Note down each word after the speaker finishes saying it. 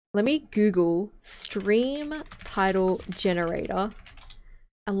Let me Google stream title generator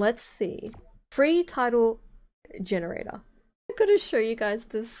and let's see. Free title generator. I'm gonna show you guys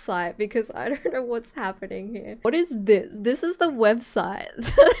this site because I don't know what's happening here. What is this? This is the website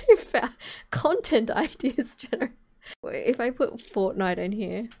that I found. Content ideas generator. Wait, if I put Fortnite in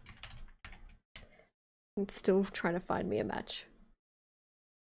here, it's still trying to find me a match.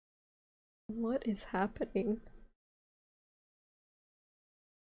 What is happening?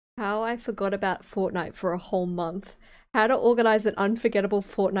 How I forgot about Fortnite for a whole month. How to organize an unforgettable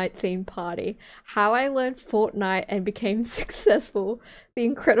Fortnite themed party. How I learned Fortnite and became successful. The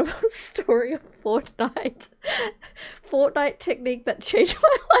incredible story of Fortnite. Fortnite technique that changed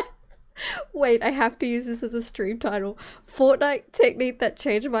my life. Wait, I have to use this as a stream title. Fortnite technique that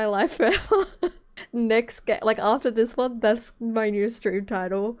changed my life forever. Next game, like after this one, that's my new stream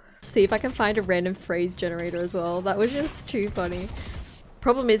title. See if I can find a random phrase generator as well. That was just too funny.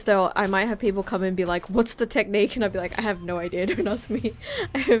 Problem is though, I might have people come and be like, what's the technique? And I'd be like, I have no idea, don't ask me.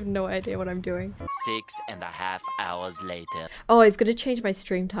 I have no idea what I'm doing. 6.5 hours later. Oh, I was gonna change my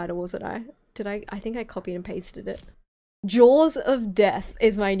stream title, wasn't I? Did I? I think I copied and pasted it. Jaws of Death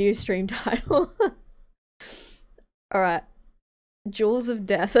is my new stream title. Alright. Jaws of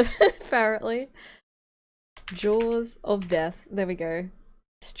Death, apparently. Jaws of Death. There we go.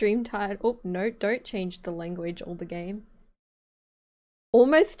 Stream title. Oh, no, don't change the language or the game.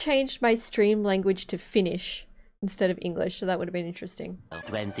 Almost changed my stream language to Finnish instead of English, so that would have been interesting.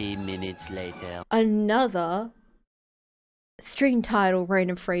 20 minutes later. Another stream title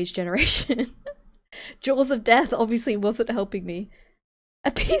random phrase generation. Jaws of Death obviously wasn't helping me.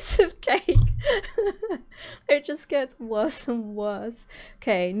 A piece of cake. It just gets worse and worse.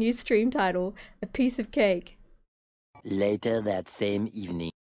 Okay, new stream title. A piece of cake. Later that same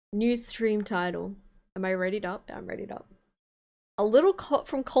evening. New stream title. Am I readied up? Yeah, I'm readied up. A little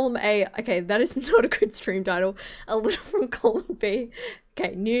from column A. Okay, that is not a good stream title. A little from column B.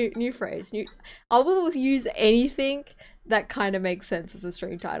 Okay, new phrase. I will use anything that kind of makes sense as a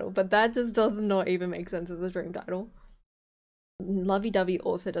stream title, but that just does not even make sense as a stream title. Lovey-dovey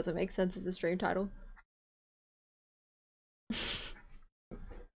also doesn't make sense as a stream title.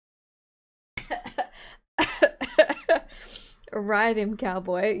 Ride him,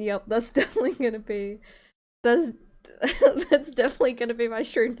 cowboy. Yep, that's definitely gonna be. That's definitely gonna be my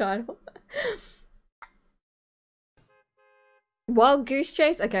stream title. Wild Goose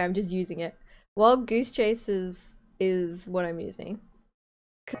Chase? Okay, I'm just using it. Wild Goose Chase is what I'm using.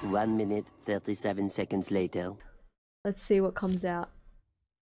 1 minute, 37 seconds later. Let's see what comes out.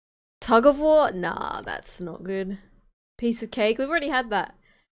 Tug of War? Nah, that's not good. Piece of cake? We've already had that.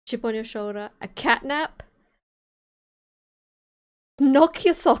 Chip on your shoulder. A catnap? Knock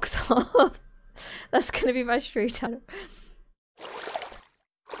your socks off. That's gonna be my stream title.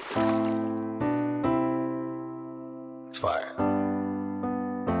 Fire.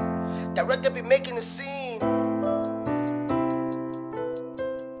 Director be making a scene.